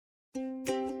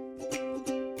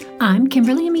I'm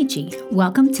Kimberly Amici.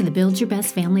 Welcome to the Build Your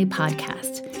Best Family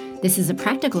podcast. This is a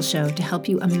practical show to help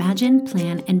you imagine,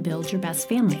 plan, and build your best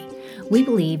family. We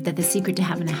believe that the secret to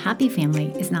having a happy family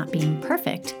is not being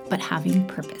perfect, but having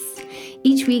purpose.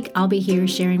 Each week, I'll be here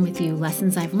sharing with you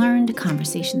lessons I've learned,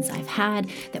 conversations I've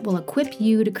had that will equip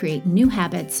you to create new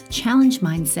habits, challenge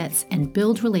mindsets, and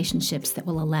build relationships that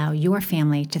will allow your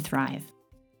family to thrive.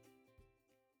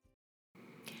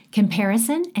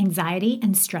 Comparison, anxiety,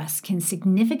 and stress can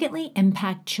significantly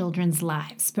impact children's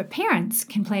lives, but parents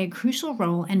can play a crucial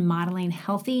role in modeling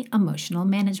healthy emotional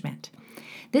management.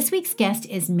 This week's guest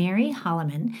is Mary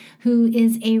Holloman, who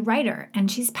is a writer,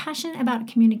 and she's passionate about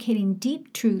communicating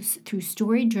deep truths through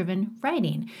story-driven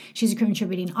writing. She's a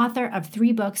contributing author of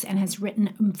 3 books and has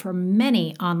written for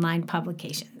many online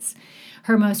publications.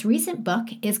 Her most recent book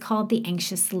is called The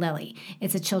Anxious Lily.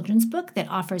 It's a children's book that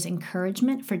offers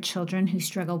encouragement for children who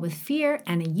struggle with fear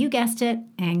and, you guessed it,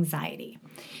 anxiety.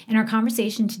 In our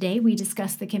conversation today, we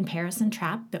discuss the comparison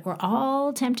trap that we're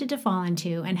all tempted to fall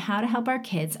into and how to help our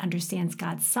kids understand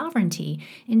God's sovereignty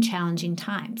in challenging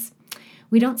times.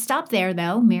 We don't stop there,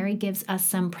 though. Mary gives us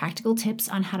some practical tips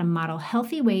on how to model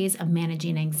healthy ways of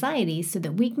managing anxiety so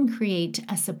that we can create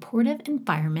a supportive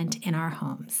environment in our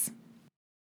homes.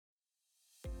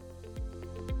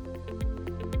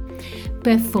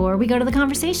 Before we go to the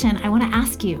conversation, I want to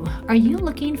ask you, are you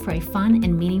looking for a fun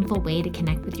and meaningful way to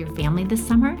connect with your family this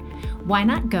summer? Why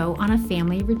not go on a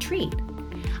family retreat?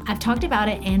 I've talked about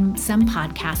it in some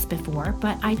podcasts before,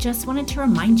 but I just wanted to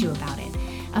remind you about it.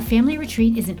 A family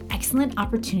retreat is an excellent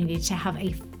opportunity to have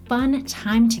a fun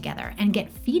time together and get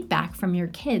feedback from your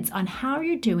kids on how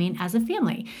you're doing as a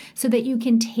family so that you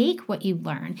can take what you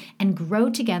learn and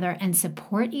grow together and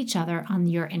support each other on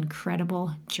your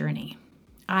incredible journey.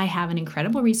 I have an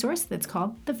incredible resource that's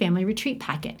called the Family Retreat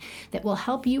Packet that will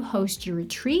help you host your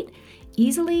retreat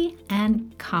easily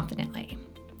and confidently.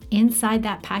 Inside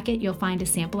that packet, you'll find a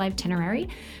sample itinerary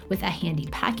with a handy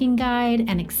packing guide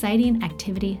and exciting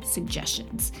activity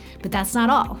suggestions. But that's not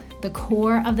all. The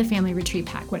core of the Family Retreat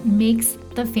Pack, what makes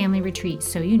the Family Retreat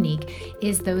so unique,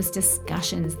 is those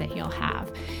discussions that you'll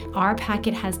have. Our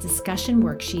packet has discussion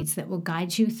worksheets that will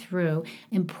guide you through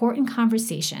important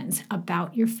conversations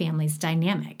about your family's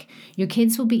dynamic. Your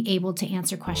kids will be able to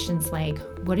answer questions like,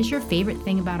 what is your favorite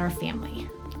thing about our family?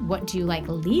 What do you like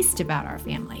least about our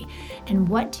family? And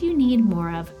what do you need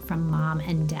more of from mom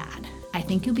and dad? I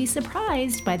think you'll be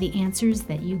surprised by the answers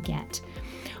that you get.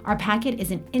 Our packet is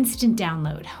an instant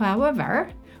download.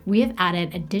 However, we have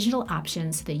added a digital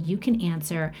option so that you can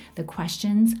answer the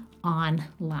questions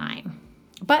online.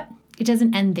 But it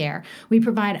doesn't end there. We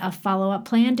provide a follow-up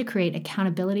plan to create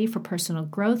accountability for personal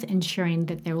growth, ensuring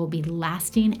that there will be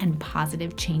lasting and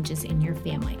positive changes in your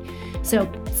family.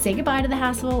 So say goodbye to the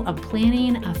hassle of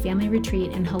planning a family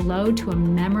retreat and hello to a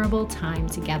memorable time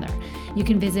together. You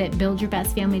can visit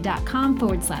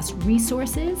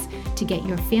buildyourbestfamily.com/resources to get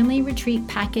your family retreat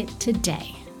packet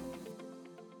today.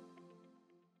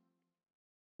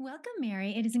 Welcome,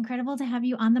 Mary. It is incredible to have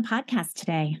you on the podcast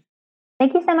today.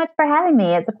 Thank you so much for having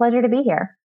me. It's a pleasure to be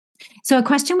here. So a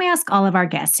question we ask all of our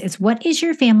guests is, what is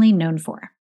your family known for?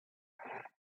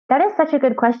 That is such a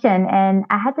good question. And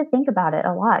I had to think about it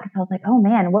a lot because I was like, oh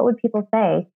man, what would people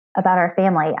say about our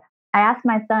family? I asked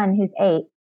my son, who's 8,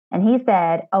 and he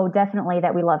said, oh, definitely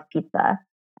that we love pizza.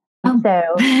 Oh. So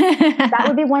that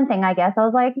would be one thing, I guess. I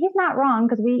was like, he's not wrong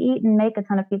because we eat and make a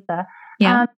ton of pizza.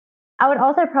 Yeah. I would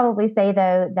also probably say,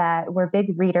 though, that we're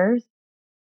big readers.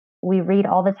 We read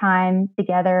all the time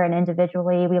together and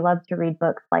individually. We love to read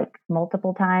books like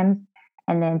multiple times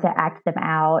and then to act them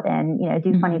out and,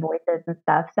 do funny voices and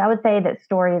stuff. So I would say that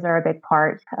stories are a big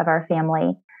part of our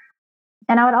family.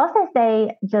 And I would also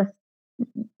say just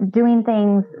doing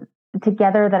things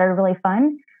together that are really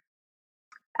fun.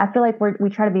 I feel like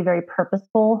we try to be very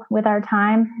purposeful with our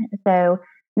time. So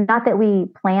not that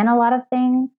we plan a lot of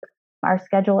things. Our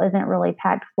schedule isn't really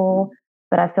packed full,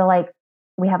 but I feel like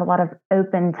we have a lot of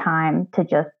open time to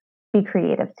just be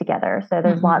creative together. So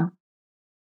there's lots of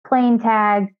playing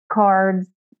tag, cards,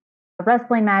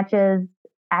 wrestling matches,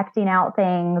 acting out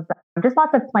things, just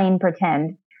lots of plain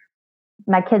pretend.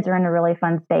 My kids are in a really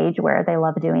fun stage where they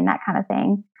love doing that kind of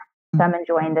thing. So I'm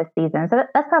enjoying this season. So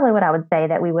that's probably what I would say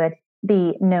that we would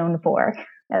be known for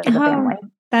as a family.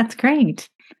 That's great.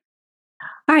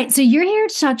 All right. So you're here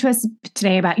to talk to us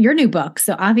today about your new book.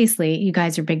 So obviously you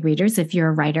guys are big readers if you're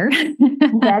a writer.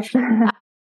 Yes. So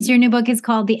your new book is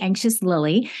called The Anxious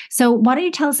Lily. So why don't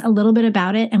you tell us a little bit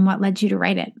about it and what led you to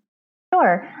write it?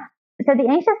 Sure. So The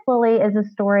Anxious Lily is a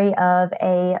story of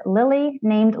a lily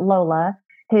named Lola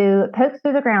who pokes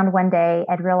through the ground one day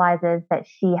and realizes that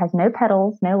she has no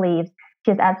petals, no leaves,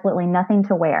 She has absolutely nothing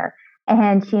to wear.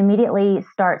 And she immediately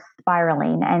starts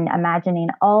spiraling and imagining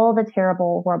all the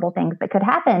terrible, horrible things that could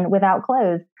happen without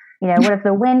clothes. What if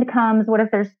the wind comes? What if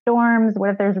there's storms? What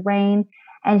if there's rain?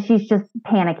 And she's just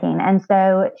panicking. And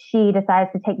so she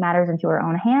decides to take matters into her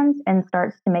own hands and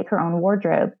starts to make her own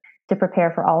wardrobe to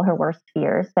prepare for all her worst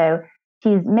fears. So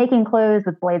she's making clothes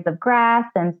with blades of grass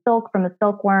and silk from a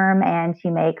silkworm, and she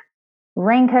makes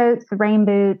raincoats, rain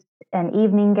boots, an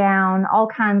evening gown, all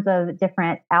kinds of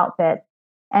different outfits.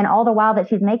 And all the while that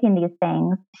she's making these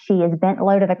things, she is bent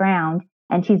low to the ground,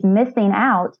 and she's missing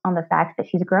out on the fact that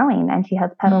she's growing, and she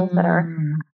has petals that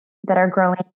are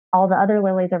growing. All the other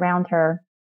lilies around her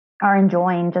are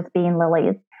enjoying just being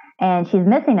lilies, and she's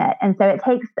missing it. And so it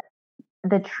takes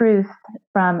the truth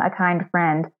from a kind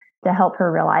friend to help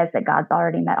her realize that God's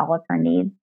already met all of her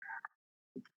needs.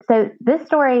 So this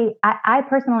story, I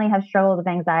personally have struggled with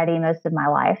anxiety most of my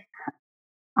life,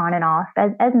 on and off,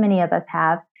 as many of us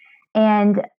have.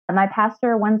 And my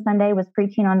pastor one Sunday was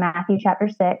preaching on Matthew chapter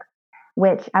 6,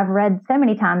 which I've read so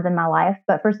many times in my life,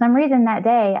 but for some reason that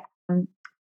day,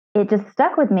 it just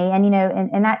stuck with me. And,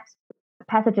 in that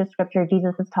passage of scripture,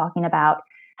 Jesus is talking about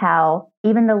how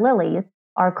even the lilies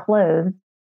are clothed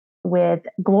with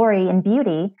glory and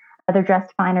beauty. They're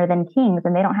dressed finer than kings,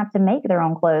 and they don't have to make their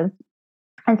own clothes.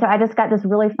 And so I just got this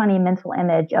really funny mental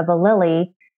image of a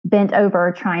lily bent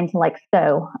over trying to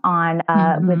sew on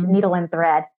with needle and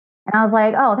thread. And I was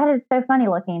like, oh, that is so funny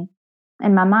looking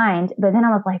in my mind. But then I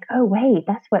was like, oh, wait,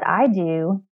 that's what I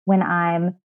do when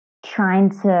I'm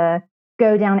trying to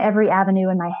go down every avenue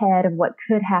in my head of what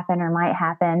could happen or might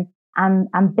happen. I'm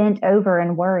bent over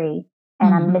in worry,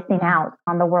 and I'm missing out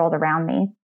on the world around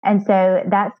me. And so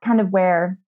that's kind of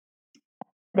where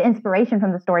the inspiration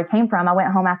from the story came from. I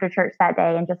went home after church that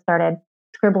day and just started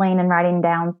scribbling and writing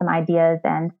down some ideas,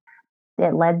 and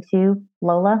it led to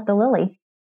Lola the Lily.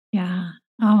 Yeah.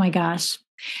 Oh my gosh.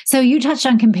 So you touched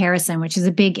on comparison, which is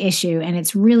a big issue, and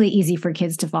it's really easy for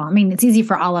kids to fall. I mean, it's easy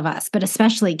for all of us, but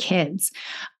especially kids.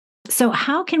 So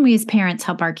how can we as parents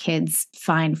help our kids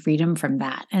find freedom from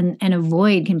that and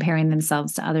avoid comparing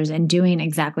themselves to others and doing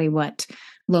exactly what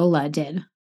Lola did?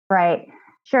 Right.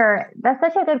 Sure. That's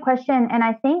such a good question. And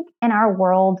I think in our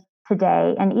world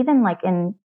today, and even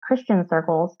in Christian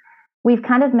circles, we've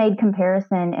kind of made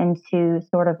comparison into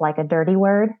sort of like a dirty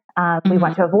word. We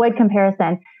want to avoid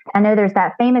comparison. I know there's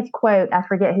that famous quote, I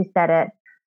forget who said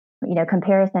it,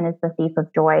 comparison is the thief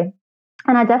of joy.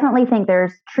 And I definitely think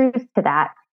there's truth to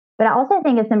that. But I also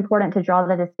think it's important to draw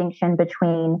the distinction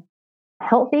between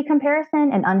healthy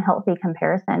comparison and unhealthy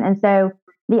comparison. And so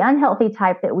the unhealthy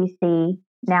type that we see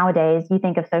nowadays, you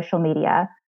think of social media,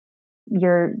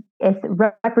 it's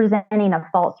representing a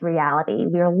false reality.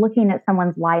 We are looking at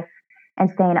someone's life and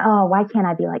saying, oh, why can't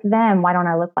I be like them? Why don't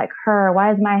I look like her?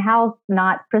 Why is my house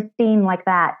not pristine like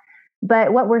that?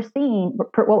 But what we're seeing,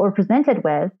 what we're presented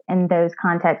with in those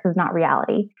contexts is not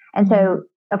reality. And so,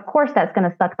 of course, that's going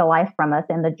to suck the life from us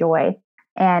and the joy.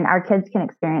 And our kids can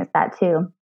experience that too.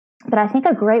 But I think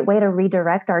a great way to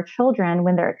redirect our children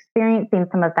when they're experiencing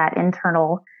some of that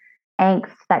internal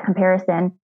angst, that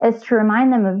comparison, is to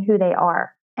remind them of who they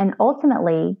are. And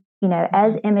ultimately,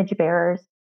 as image bearers,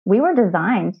 we were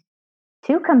designed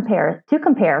to compare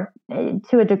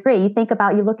to a degree.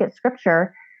 You look at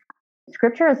scripture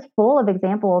is full of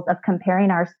examples of comparing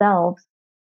ourselves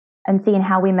and seeing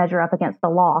how we measure up against the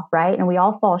law, right? And we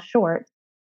all fall short,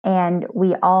 and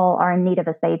we all are in need of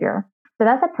a savior. So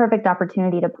that's a perfect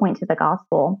opportunity to point to the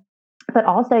gospel. But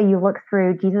also you look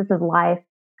through Jesus's life,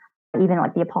 even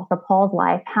like the Apostle Paul's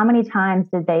life, how many times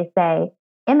did they say,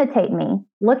 imitate me,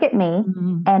 look at me,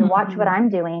 and watch what I'm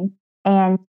doing,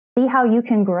 and see how you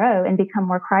can grow and become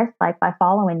more Christ-like by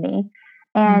following me.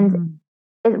 And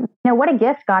what a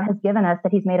gift God has given us,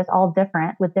 that he's made us all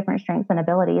different with different strengths and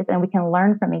abilities, and we can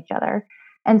learn from each other.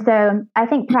 And so I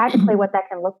think practically what that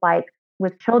can look like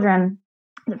with children,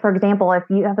 for example, if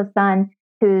you have a son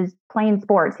who's playing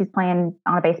sports, he's playing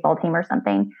on a baseball team or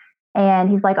something, and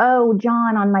he's like, oh,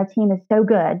 John on my team is so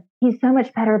good. He's so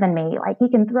much better than me. Like, he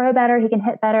can throw better, he can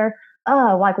hit better.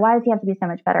 Oh, why does he have to be so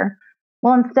much better?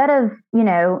 Well, instead of,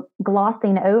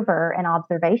 glossing over an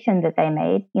observation that they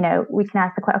made, we can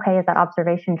ask the question, okay, is that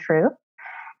observation true?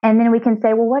 And then we can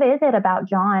say, well, what is it about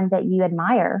John that you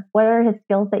admire? What are his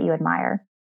skills that you admire?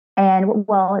 And,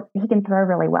 well, he can throw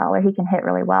really well, or he can hit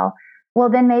really well. Well,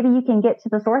 then maybe you can get to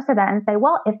the source of that and say,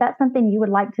 well, if that's something you would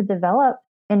like to develop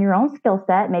in your own skill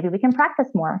set, maybe we can practice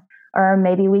more, or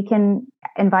maybe we can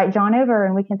invite John over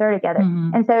and we can throw together.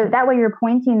 And so that way you're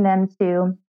pointing them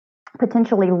to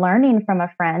potentially learning from a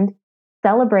friend,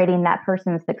 celebrating that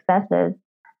person's successes,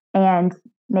 and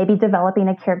maybe developing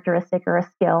a characteristic or a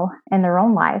skill in their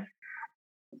own life.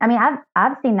 I mean,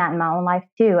 I've seen that in my own life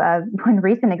too. One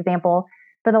recent example,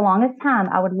 for the longest time,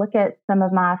 I would look at some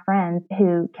of my friends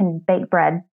who can bake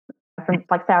bread from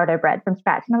like sourdough bread from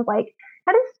scratch. And I was like,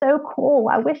 that is so cool.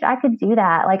 I wish I could do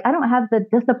that. Like, I don't have the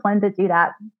discipline to do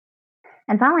that.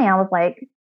 And finally, I was like,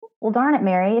 well, darn it,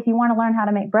 Mary, if you want to learn how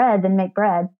to make bread, then make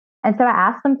bread. And so I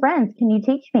asked some friends, can you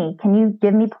teach me? Can you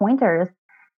give me pointers?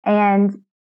 And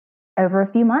over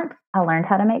a few months, I learned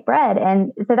how to make bread.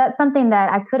 And so that's something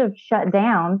that I could have shut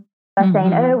down by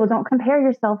saying, oh, well, don't compare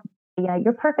yourself.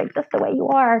 You're perfect just the way you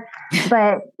are.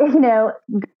 But,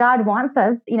 God wants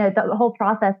us, the whole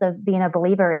process of being a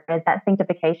believer is that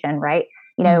sanctification, right?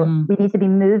 We need to be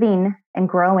moving and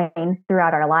growing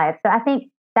throughout our lives. So I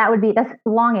think that's a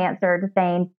long answer to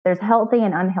saying there's healthy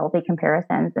and unhealthy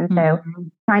comparisons. And so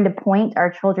trying to point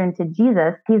our children to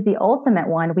Jesus, he's the ultimate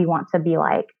one we want to be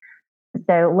like.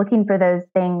 So looking for those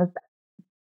things,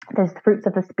 those fruits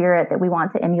of the Spirit that we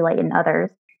want to emulate in others,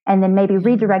 and then maybe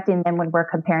redirecting them when we're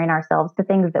comparing ourselves to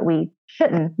things that we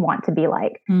shouldn't want to be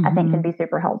like, I think can be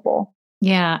super helpful.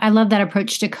 Yeah, I love that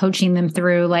approach to coaching them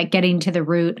through, like getting to the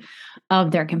root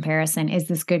of their comparison. Is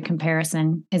this good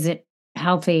comparison? Is it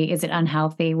healthy? Is it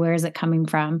unhealthy? Where is it coming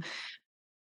from?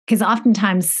 Because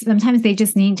sometimes they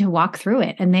just need to walk through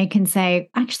it and they can say,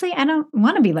 actually, I don't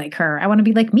want to be like her. I want to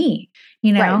be like me,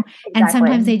 Right, exactly. And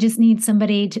sometimes they just need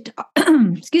somebody to,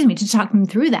 to talk them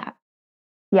through that.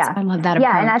 Yeah. So I love that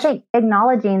approach. Yeah. And I think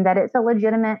acknowledging that it's a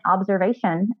legitimate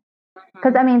observation,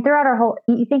 because throughout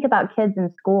you think about kids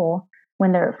in school,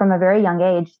 when they're from a very young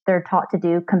age, they're taught to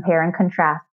do compare and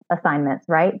contrast assignments,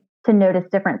 right? To notice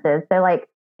differences. So like,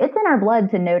 it's in our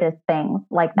blood to notice things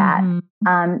like that.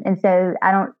 And so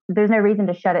there's no reason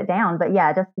to shut it down, but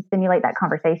yeah, just to stimulate that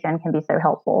conversation can be so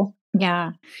helpful.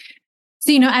 Yeah.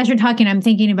 So, as you're talking, I'm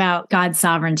thinking about God's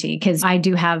sovereignty, because I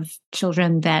do have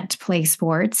children that play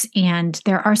sports, and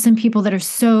there are some people that are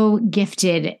so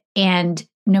gifted, and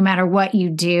no matter what you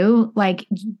do, like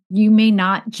you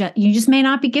just may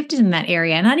not be gifted in that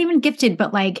area. Not even gifted,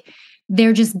 but like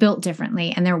they're just built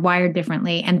differently and they're wired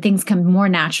differently, and things come more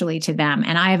naturally to them.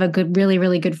 And I have a really,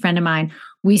 really good friend of mine.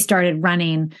 We started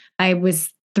running. I was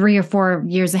 3 or 4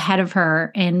 years ahead of her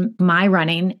in my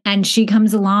running, and she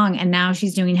comes along and now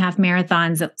she's doing half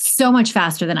marathons so much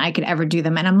faster than I could ever do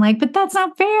them. And I'm like, but that's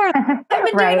not fair. I've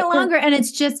been doing it longer. And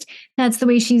it's just, that's the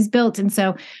way she's built. And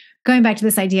so going back to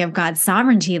this idea of God's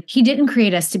sovereignty, he didn't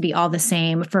create us to be all the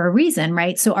same for a reason,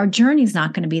 right? So our journey's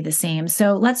not going to be the same.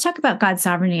 So let's talk about God's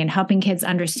sovereignty and helping kids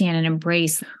understand and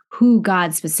embrace who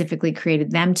God specifically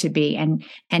created them to be. And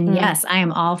yes, I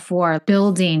am all for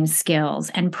building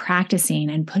skills and practicing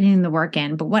and putting the work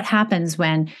in. But what happens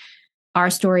when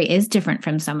our story is different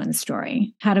from someone's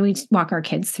story? How do we walk our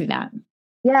kids through that?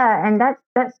 Yeah, and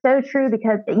that's so true,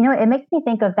 because it makes me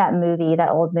think of that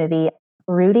old movie,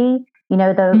 Rudy.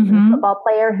 The football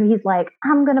player who he's like,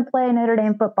 I'm going to play Notre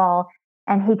Dame football.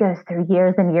 And he goes through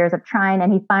years and years of trying.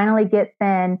 And he finally gets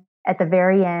in at the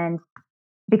very end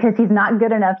because he's not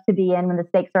good enough to be in when the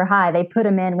stakes are high. They put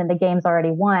him in when the game's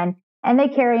already won, and they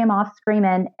carry him off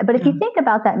screaming. But if you think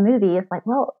about that movie, it's like,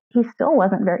 well, he still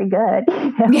wasn't very good.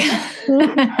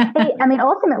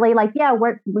 Ultimately, like, yeah,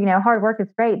 hard work is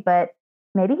great, but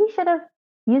maybe he should have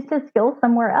used his skills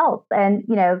somewhere else. And,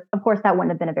 of course, that wouldn't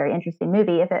have been a very interesting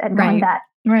movie if it had gone that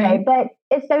way. But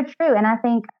it's so true. And I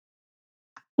think,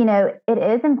 it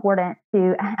is important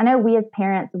I know we as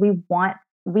parents,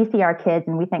 we see our kids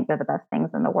and we think they're the best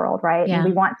things in the world, right? Yeah. And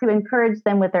we want to encourage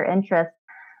them with their interests,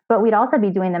 but we'd also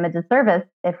be doing them a disservice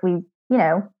if we,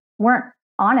 weren't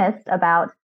honest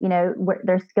about,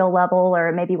 their skill level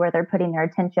or maybe where they're putting their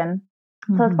attention.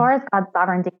 So as far as God's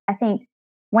sovereignty, I think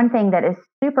one thing that is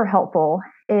super helpful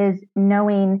is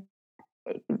drawing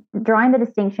the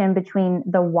distinction between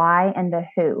the why and the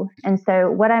who. And so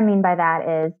what I mean by that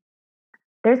is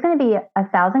there's going to be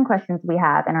 1,000 questions we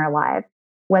have in our lives,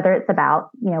 whether it's about,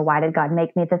 why did God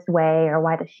make me this way? Or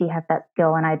why does she have that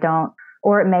skill and I don't?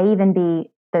 Or it may even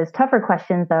be those tougher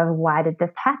questions of why did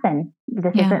this happen?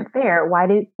 This isn't fair. Why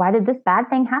did this bad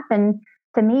thing happen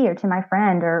to me or to my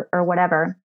friend or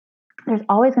whatever? There's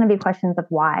always going to be questions of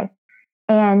why.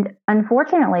 And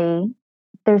unfortunately,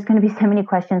 there's going to be so many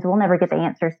questions we'll never get the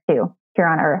answers to here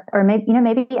on earth, or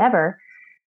maybe ever.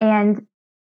 And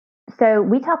so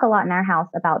we talk a lot in our house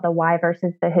about the why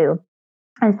versus the who.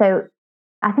 And so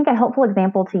I think a helpful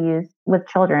example to use with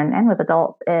children and with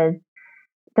adults is,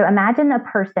 so imagine a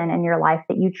person in your life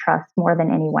that you trust more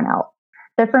than anyone else.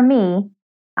 So for me,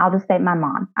 I'll just say my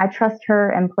mom. I trust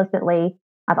her implicitly.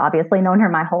 I've obviously known her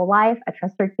my whole life. I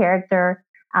trust her character.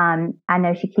 I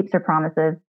know she keeps her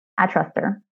promises. I trust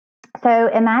her. So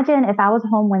imagine if I was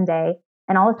home one day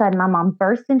and all of a sudden my mom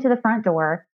burst into the front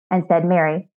door and said,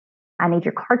 Mary, I need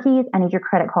your car keys. I need your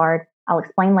credit card. I'll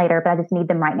explain later, but I just need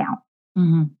them right now.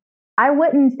 Mm-hmm. I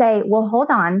wouldn't say, well, hold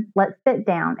on, let's sit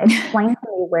down, explain to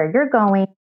me where you're going,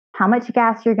 how much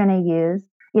gas you're going to use,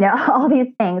 all these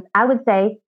things. I would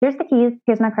say, here's the keys,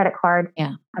 here's my credit card.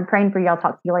 Yeah. I'm praying for you. I'll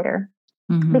talk to you later.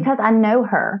 Mm-hmm. Because I know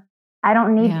her. I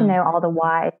don't need Yeah. to know all the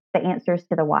whys, the answers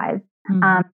to the whys.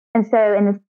 Mm-hmm. And so in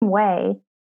the same way,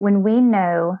 when we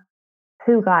know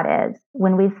who God is,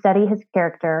 when we study his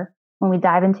character, when we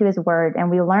dive into his word and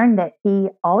we learn that he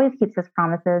always keeps his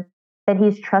promises, that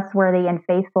he's trustworthy and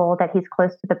faithful, that he's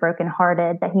close to the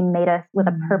brokenhearted, that he made us with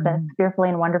a purpose, fearfully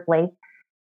and wonderfully.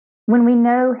 When we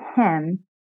know him,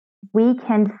 we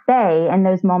can say in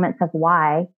those moments of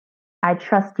why, I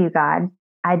trust you, God.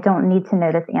 I don't need to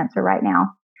know this answer right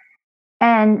now.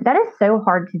 And that is so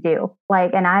hard to do.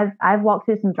 And I've walked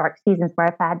through some dark seasons where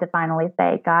I've had to finally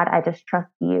say, God, I just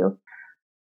trust you.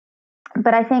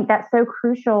 But I think that's so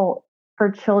crucial for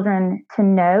children to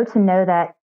know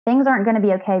that things aren't going to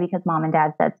be okay because mom and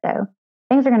dad said so.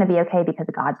 Things are going to be okay because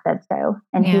God said so.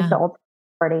 And he's the ultimate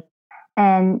authority.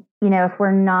 And, if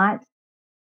we're not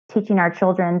teaching our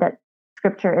children that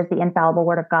scripture is the infallible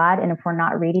word of God, and if we're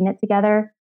not reading it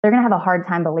together, they're going to have a hard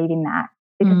time believing that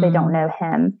because they don't know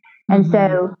him. And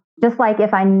so just like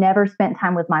if I never spent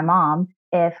time with my mom,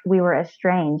 if we were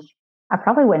estranged, I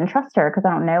probably wouldn't trust her because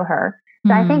I don't know her.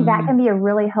 So I think that can be a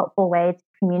really helpful way to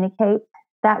communicate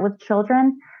that with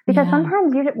children, because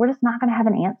sometimes we're just not going to have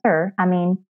an answer. I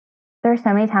mean, there are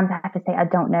so many times I have to say, I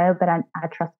don't know, but I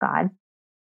trust God.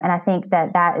 And I think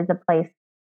that is a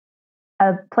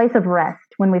place of rest.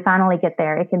 When we finally get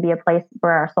there, it can be a place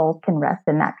where our souls can rest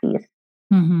in that peace.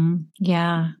 Mm-hmm.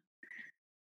 Yeah,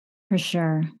 for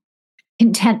sure.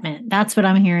 Contentment. That's what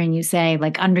I'm hearing you say,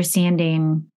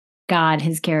 understanding God,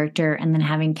 his character, and then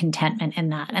having contentment in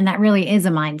that. And that really is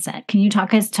a mindset. Can you talk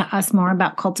to us more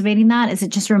about cultivating that? Is it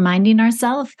just reminding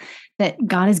ourselves that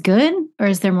God is good, or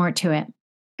is there more to it?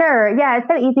 Sure. Yeah, it's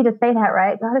so easy to say that,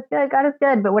 right? God is good. God is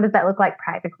good. But what does that look like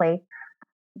practically?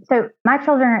 So my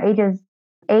children are ages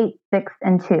 8, 6,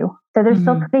 and 2. So they're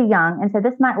still pretty young. And so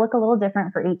this might look a little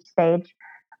different for each stage.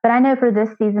 But I know for this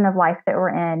season of life that we're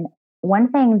in,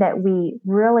 one thing that we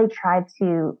really try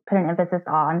to put an emphasis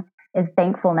on is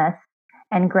thankfulness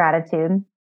and gratitude.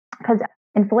 Because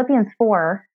in Philippians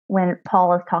 4, when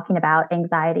Paul is talking about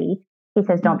anxiety, he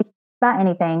says, don't be about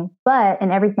anything, but in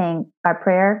everything by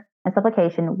prayer and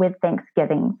supplication with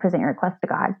thanksgiving, present your request to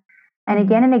God. And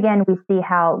again, we see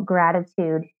how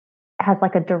gratitude has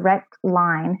a direct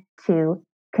line to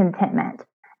contentment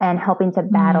and helping to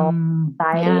battle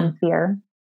anxiety and fear.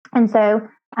 And so,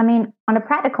 I mean, on a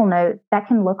practical note, that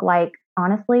can look like,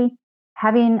 honestly,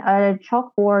 having a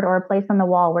chalkboard or a place on the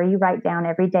wall where you write down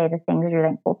every day the things you're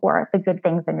thankful for, the good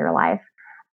things in your life.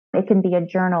 It can be a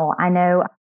journal. I know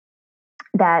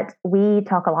that we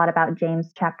talk a lot about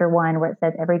James chapter 1, where it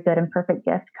says every good and perfect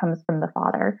gift comes from the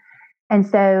Father. And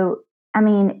so, I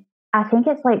mean, I think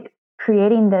it's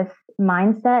creating this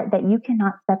mindset that you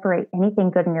cannot separate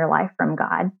anything good in your life from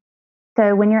God.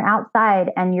 So when you're outside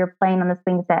and you're playing on the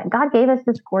swing set, God gave us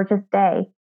this gorgeous day.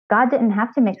 God didn't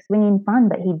have to make swinging fun,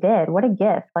 but he did. What a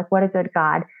gift. What a good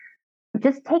God.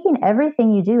 Just taking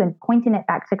everything you do and pointing it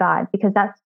back to God, because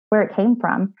that's where it came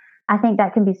from. I think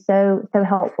that can be so, so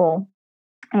helpful.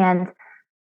 And,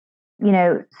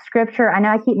 scripture, I know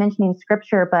I keep mentioning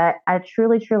scripture, but I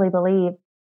truly, truly believe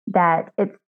that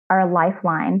it's our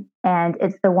lifeline and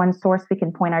it's the one source we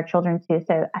can point our children to.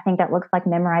 So I think that looks like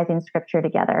memorizing scripture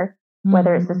together,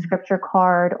 whether it's a scripture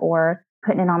card or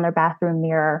putting it on their bathroom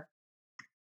mirror,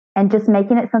 and just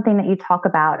making it something that you talk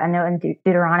about. I know in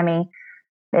Deuteronomy,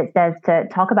 it says to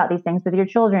talk about these things with your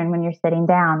children when you're sitting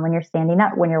down, when you're standing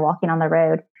up, when you're walking on the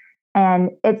road. And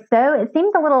it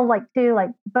seems a little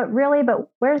but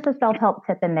where's the self-help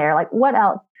tip in there? What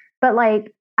else? But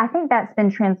I think that's been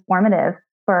transformative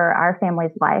for our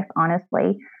family's life,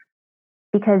 honestly,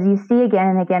 because you see again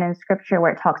and again in scripture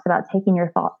where it talks about taking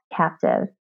your thoughts captive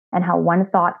and how one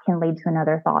thought can lead to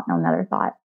another thought and another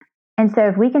thought. And so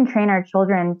if we can train our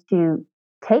children to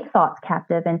take thoughts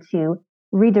captive and to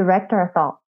redirect our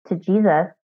thoughts to Jesus,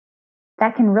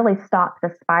 that can really stop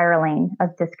the spiraling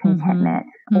of discontentment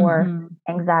or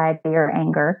anxiety or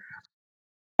anger.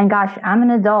 And gosh, I'm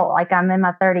an adult, I'm in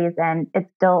my 30s, and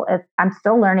I'm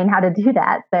still learning how to do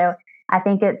that. So I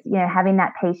think it's, having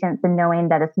that patience and knowing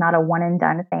that it's not a one and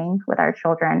done thing with our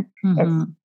children.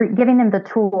 It's giving them the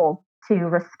tools to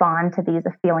respond to these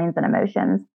feelings and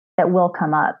emotions that will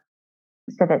come up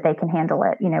so that they can handle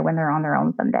it, when they're on their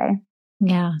own someday.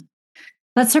 Yeah.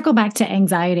 Let's circle back to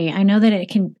anxiety. I know that it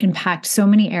can impact so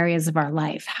many areas of our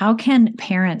life. How can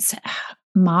parents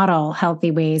model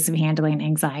healthy ways of handling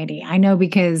anxiety? I know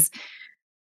because,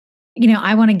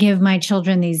 I want to give my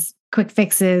children these quick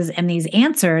fixes and these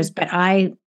answers, but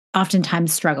I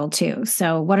oftentimes struggle too.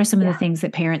 So what are some of the things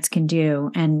that parents can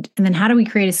do? And then how do we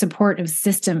create a supportive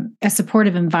system, a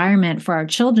supportive environment for our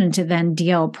children to then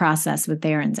process with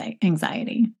their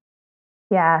anxiety?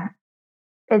 Yeah.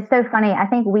 It's so funny. I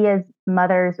think we as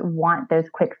mothers want those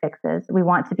quick fixes. We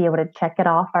want to be able to check it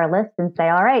off our list and say,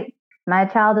 all right, my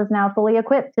child is now fully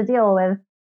equipped to deal with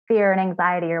fear and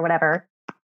anxiety or whatever.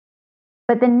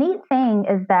 But the neat thing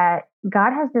is that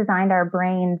God has designed our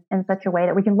brains in such a way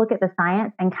that we can look at the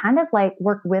science and kind of like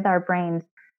work with our brains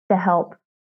to help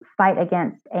fight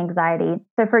against anxiety.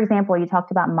 So, for example, you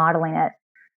talked about modeling it.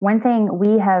 One thing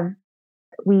we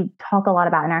talk a lot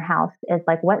about in our house is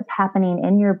like what's happening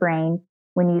in your brain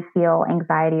when you feel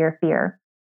anxiety or fear.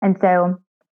 And so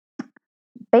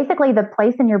basically the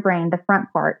place in your brain, the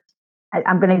front part,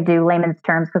 I'm going to do layman's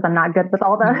terms because I'm not good with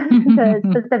all the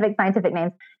specific scientific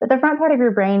names, but the front part of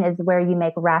your brain is where you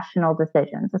make rational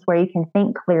decisions. It's where you can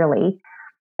think clearly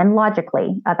and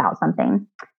logically about something.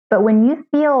 But when you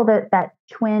feel that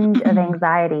twinge of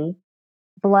anxiety,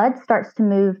 blood starts to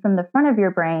move from the front of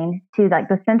your brain to like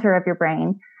the center of your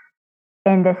brain,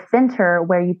 in the center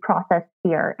where you process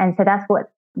fear. And so that's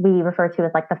what we refer to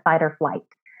as like the fight or flight.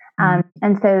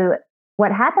 And so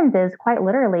what happens is quite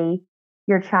literally,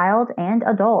 your child and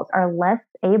adults are less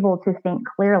able to think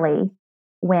clearly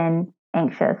when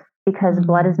anxious because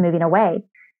blood is moving away.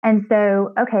 And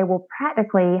so, okay, well,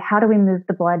 practically, how do we move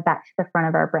the blood back to the front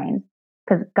of our brains?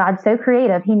 Because God's so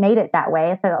creative, He made it that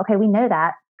way. So, okay, we know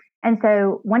that. And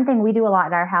so, one thing we do a lot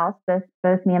in our house,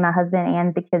 both me and my husband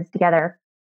and the kids together,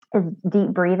 is deep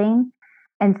breathing.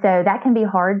 And so that can be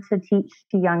hard to teach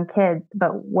to young kids.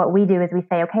 But what we do is we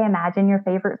say, okay, imagine your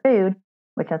favorite food,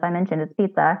 which, as I mentioned, is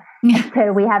pizza. And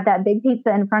so we have that big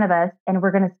pizza in front of us, and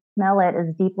we're going to smell it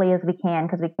as deeply as we can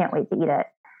because we can't wait to eat it.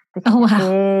 We take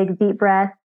a big, deep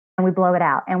breath, and we blow it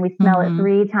out, and we smell it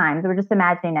 3 times. We're just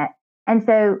imagining it. And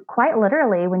so quite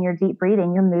literally, when you're deep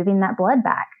breathing, you're moving that blood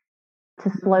back to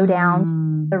slow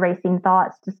down the racing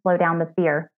thoughts, to slow down the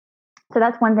fear. So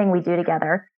that's one thing we do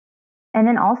together. And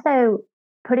then also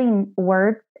putting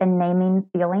words and naming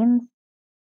feelings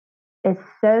is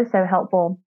so, so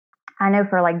helpful. I know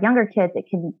for like younger kids,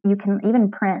 you can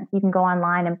even you can go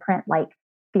online and print like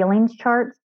feelings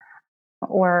charts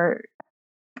or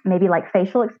maybe like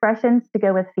facial expressions to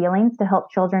go with feelings to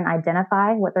help children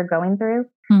identify what they're going through.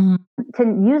 To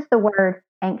use the word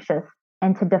anxious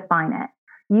and to define it.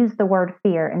 Use the word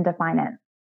fear and define it.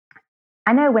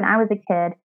 I know when I was a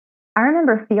kid, I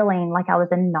remember feeling like I was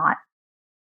in knots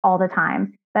all the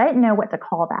time, but I didn't know what to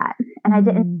call that. And I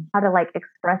didn't know how to like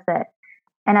express it.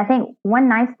 And I think one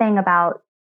nice thing about,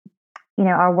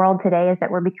 our world today is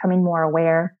that we're becoming more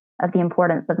aware of the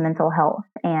importance of mental health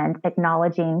and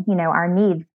acknowledging, our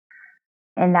needs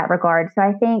in that regard. So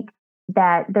I think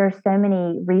that there's so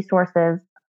many resources,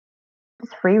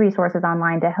 just free resources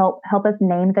online to help us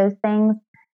name those things,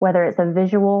 whether it's a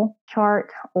visual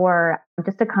chart or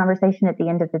just a conversation at the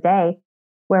end of the day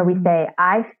where we say,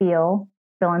 I feel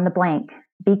fill in the blank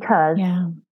because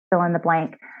fill in the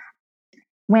blank.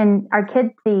 When our kids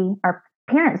see our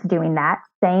parents doing that,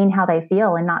 saying how they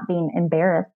feel and not being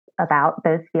embarrassed about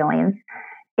those feelings,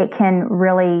 it can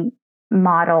really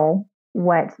model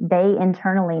what they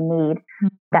internally need.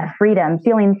 That freedom,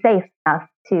 feeling safe enough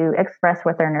to express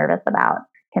what they're nervous about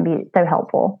can be so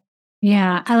helpful.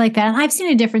 Yeah, I like that. And I've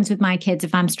seen a difference with my kids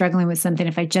if I'm struggling with something,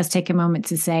 if I just take a moment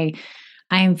to say,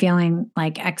 I am feeling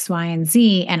like X, Y, and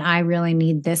Z, and I really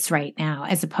need this right now,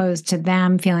 as opposed to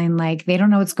them feeling like they don't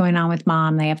know what's going on with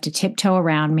mom. They have to tiptoe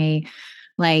around me.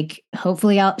 Like,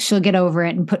 hopefully she'll get over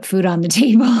it and put food on the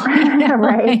table.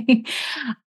 Right.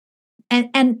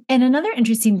 And another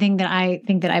interesting thing that I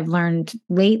think that I've learned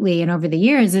lately and over the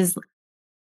years is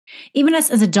even us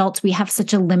as adults, we have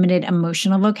such a limited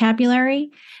emotional vocabulary.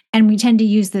 And we tend to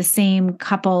use the same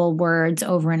couple words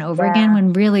over and over again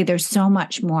when really there's so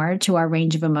much more to our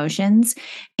range of emotions.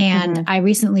 And I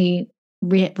recently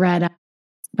read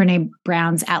Brene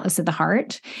Brown's Atlas of the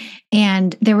Heart.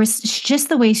 And there was just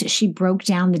the way she broke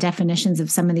down the definitions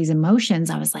of some of these emotions.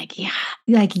 I was like,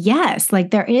 yes,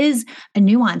 like there is a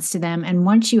nuance to them. And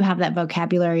once you have that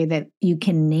vocabulary that you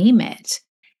can name it,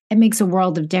 it makes a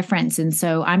world of difference. And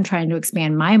so I'm trying to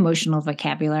expand my emotional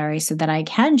vocabulary so that I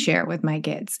can share it with my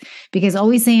kids, because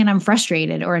always saying I'm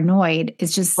frustrated or annoyed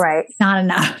is just not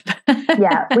enough.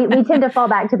 Yeah, we tend to fall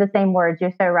back to the same words.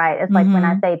 You're so right. It's like when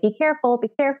I say, be careful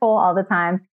all the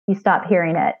time, you stop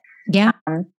hearing it. Yeah.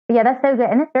 Yeah, that's so good.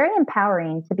 And it's very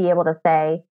empowering to be able to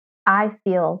say, I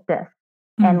feel this.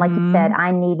 And like you said,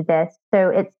 I need this.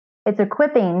 So it's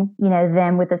equipping,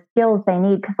 them with the skills they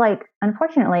need. Cause like,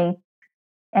 unfortunately,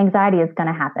 anxiety is going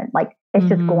to happen. Like it's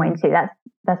just going to,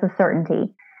 that's a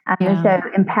certainty. And Yeah. so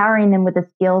empowering them with the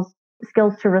skills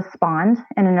to respond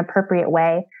in an appropriate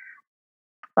way.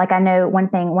 Like I know one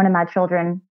of my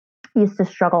children used to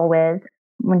struggle with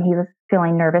when he was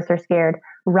feeling nervous or scared,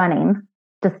 running,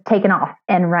 just taking off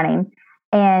and running.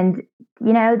 And,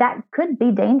 that could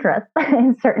be dangerous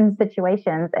in certain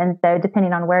situations. And so,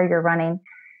 depending on where you're running.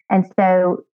 And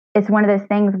so, it's one of those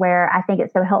things where I think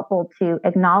it's so helpful to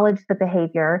acknowledge the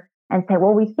behavior and say,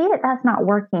 well, we see that that's not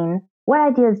working. What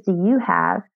ideas do you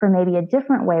have for maybe a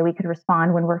different way we could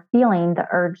respond when we're feeling the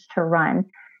urge to run?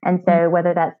 And so,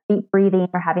 whether that's deep breathing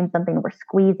or having something we're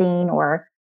squeezing or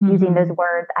using those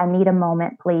words, I need a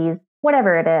moment, please,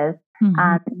 whatever it is.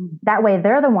 That way,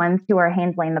 they're the ones who are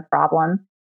handling the problem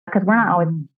because we're not always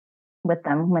with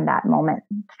them when that moment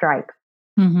strikes.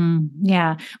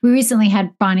 Yeah. We recently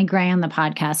had Bonnie Gray on the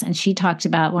podcast, and she talked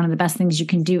about one of the best things you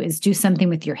can do is do something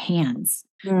with your hands.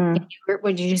 What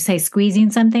did you say? Squeezing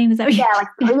something? Is that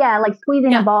what like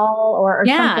squeezing a ball or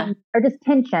Yeah. something, or just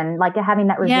tension, like having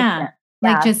that resistance.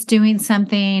 Like just doing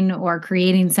something or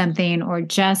creating something or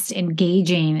just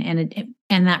engaging,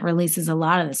 and that releases a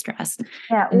lot of the stress.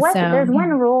 Yeah. There's one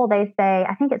rule they say,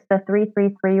 I think it's the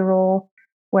 3-3-3 rule,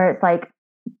 where it's like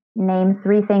name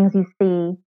 3 things you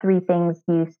see, 3 things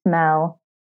you smell,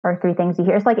 or 3 things you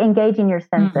hear. It's like engaging your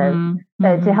senses.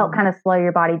 So to help kind of slow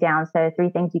your body down. So 3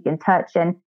 things you can touch,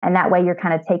 and that way you're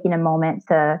kind of taking a moment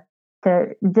to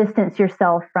distance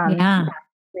yourself from that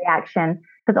reaction.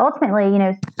 Because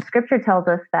ultimately, scripture tells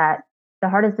us that the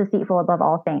heart is deceitful above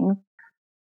all things.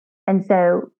 And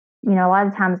so, a lot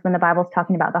of times when the Bible's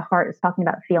talking about the heart, it's talking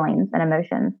about feelings and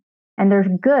emotions. And they're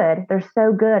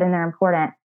so good and they're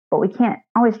important, but we can't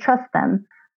always trust them.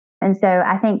 And so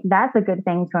I think that's a good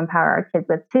thing to empower our kids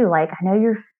with too. Like, I know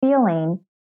you're feeling,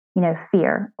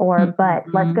 fear, but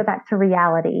let's go back to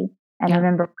reality and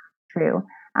remember what's true.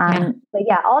 But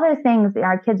all those things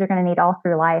our kids are going to need all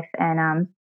through life. And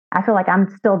I feel like I'm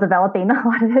still developing a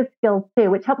lot of those skills too,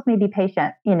 which helps me be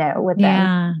patient, with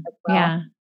them. Yeah.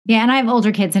 And I have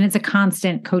older kids, and it's a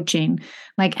constant coaching,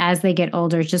 like as they get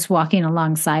older, just walking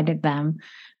alongside of them.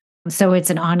 So it's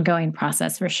an ongoing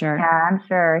process for sure. Yeah, I'm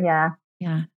sure. Yeah.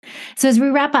 Yeah. So as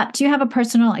we wrap up, do you have a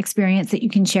personal experience that you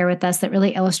can share with us that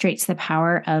really illustrates the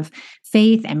power of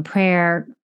faith and prayer,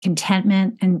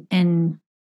 contentment, and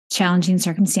challenging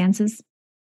circumstances?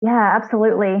 Yeah,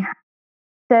 absolutely.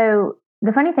 So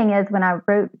the funny thing is, when I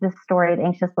wrote this story, The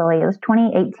Anxious Lily, it was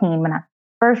 2018 when I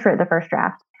first wrote the first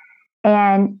draft.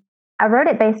 And I wrote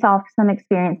it based off some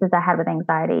experiences I had with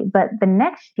anxiety. But the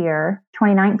next year,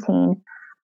 2019,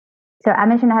 so I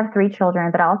mentioned I have 3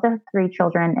 children, but I also have 3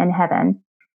 children in heaven.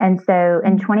 And so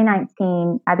in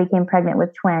 2019, I became pregnant with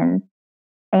twins,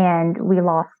 and we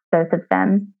lost both of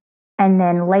them. And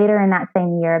then later in that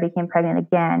same year, I became pregnant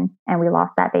again, and we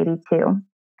lost that baby too.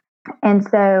 And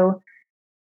so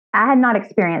I had not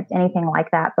experienced anything like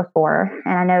that before.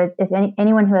 And I know if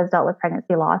anyone who has dealt with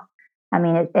pregnancy loss, I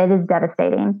mean, it is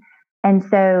devastating. And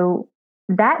so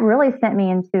that really sent me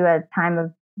into a time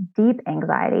of deep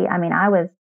anxiety. I mean, I was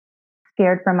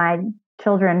scared for my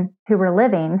children who were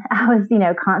living. I was,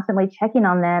 constantly checking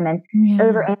on them and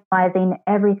overanalyzing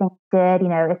everything I did.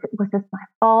 Was this my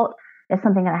fault? Is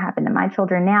something going to happen to my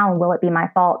children now? And will it be my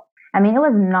fault? I mean, it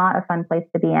was not a fun place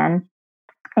to be in.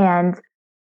 And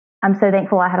I'm so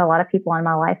thankful I had a lot of people in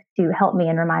my life to help me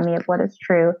and remind me of what is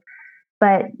true.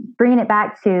 But bringing it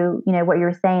back to, what you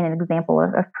were saying, an example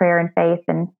of prayer and faith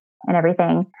and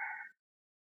everything.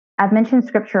 I've mentioned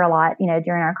scripture a lot,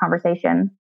 during our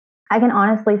conversation. I can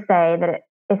honestly say that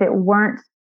if it weren't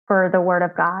for the word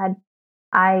of God,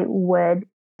 I would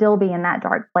still be in that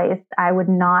dark place. I would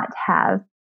not have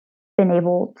been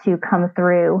able to come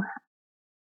through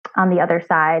on the other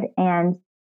side. And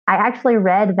I actually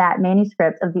read that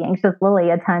manuscript of The Anxious Lily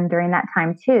a ton during that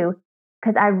time too,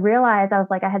 because I realized I was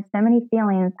like, I had so many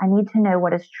feelings. I need to know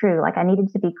what is true. Like I needed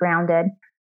to be grounded.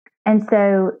 And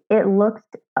so it looks,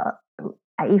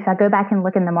 if I go back and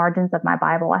look in the margins of my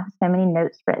Bible, I have so many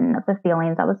notes written of the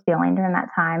feelings I was feeling during that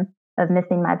time of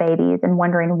missing my babies and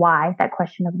wondering why, that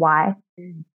question of why.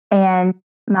 And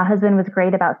my husband was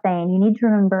great about saying, you need to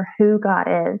remember who God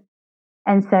is.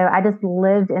 And so I just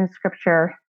lived in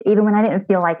scripture, even when I didn't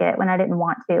feel like it, when I didn't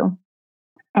want to.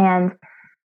 And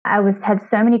had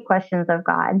so many questions of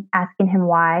God, asking him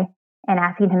why and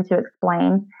asking him to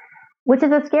explain, which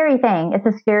is a scary thing. It's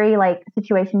a scary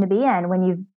situation to be in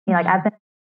when I've been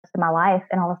most of my life,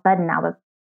 and all of a sudden I was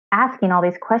asking all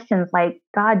these questions like,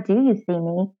 God, do you see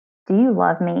me? Do you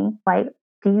love me? Like,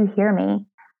 do you hear me?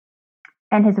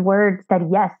 And his word said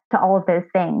yes to all of those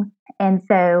things. And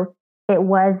so it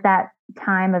was that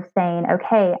time of saying,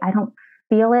 okay, I don't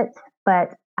feel it,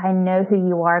 but I know who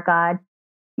you are, God.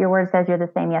 Your word says you're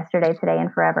the same yesterday, today,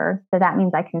 and forever. So that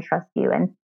means I can trust you. And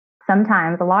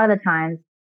sometimes, a lot of the times,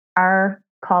 our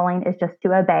calling is just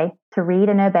to obey, to read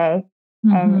and obey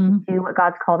and do what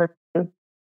God's called us to,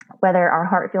 whether our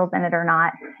heart feels in it or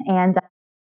not. And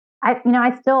I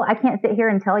can't sit here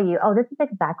and tell you, oh, this is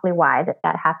exactly why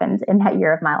that happened in that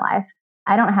year of my life.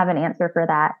 I don't have an answer for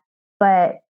that.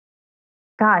 But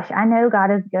gosh, I know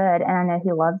God is good and I know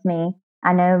He loves me.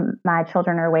 I know my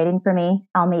children are waiting for me.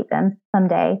 I'll meet them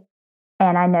someday.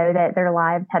 And I know that their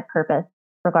lives had purpose,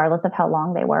 regardless of how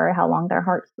long they were, how long their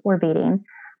hearts were beating.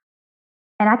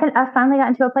 And I finally got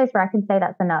into a place where I can say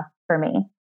that's enough for me,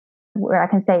 where I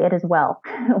can say it is well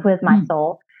with my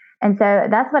soul. And so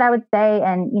that's what I would say.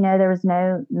 And, there was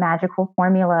no magical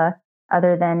formula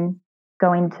other than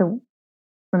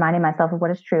reminding myself of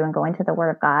what is true and going to the Word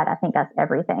of God. I think that's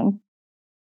everything.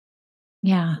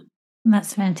 Yeah,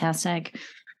 that's fantastic.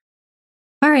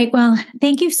 All right. Well,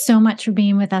 thank you so much for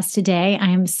being with us today. I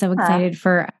am so excited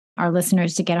for our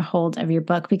listeners to get a hold of your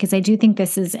book, because I do think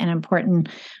this is an important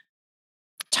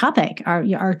topic,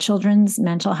 our children's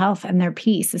mental health and their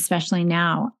peace, especially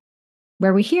now,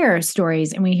 where we hear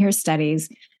stories and we hear studies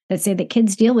that say that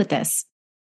kids deal with this.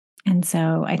 And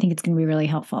so I think it's going to be really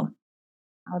helpful.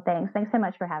 Oh, thanks. Thanks so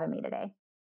much for having me today.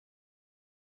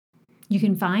 You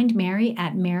can find Mary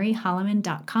at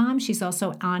maryholloman.com. She's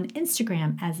also on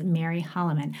Instagram as Mary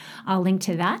Holloman. I'll link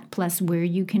to that, plus where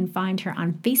you can find her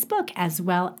on Facebook, as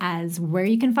well as where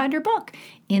you can find her book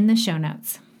in the show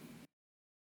notes.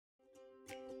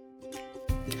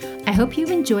 I hope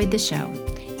you've enjoyed the show.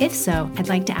 If so, I'd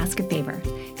like to ask a favor.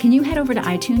 Can you head over to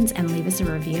iTunes and leave us a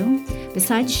review?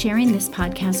 Besides sharing this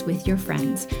podcast with your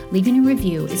friends, leaving a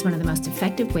review is one of the most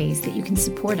effective ways that you can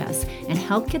support us and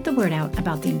help get the word out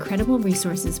about the incredible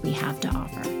resources we have to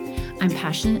offer. I'm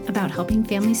passionate about helping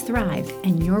families thrive,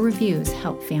 and your reviews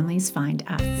help families find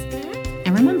us.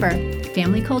 And remember,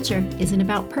 family culture isn't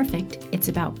about perfect, it's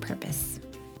about purpose.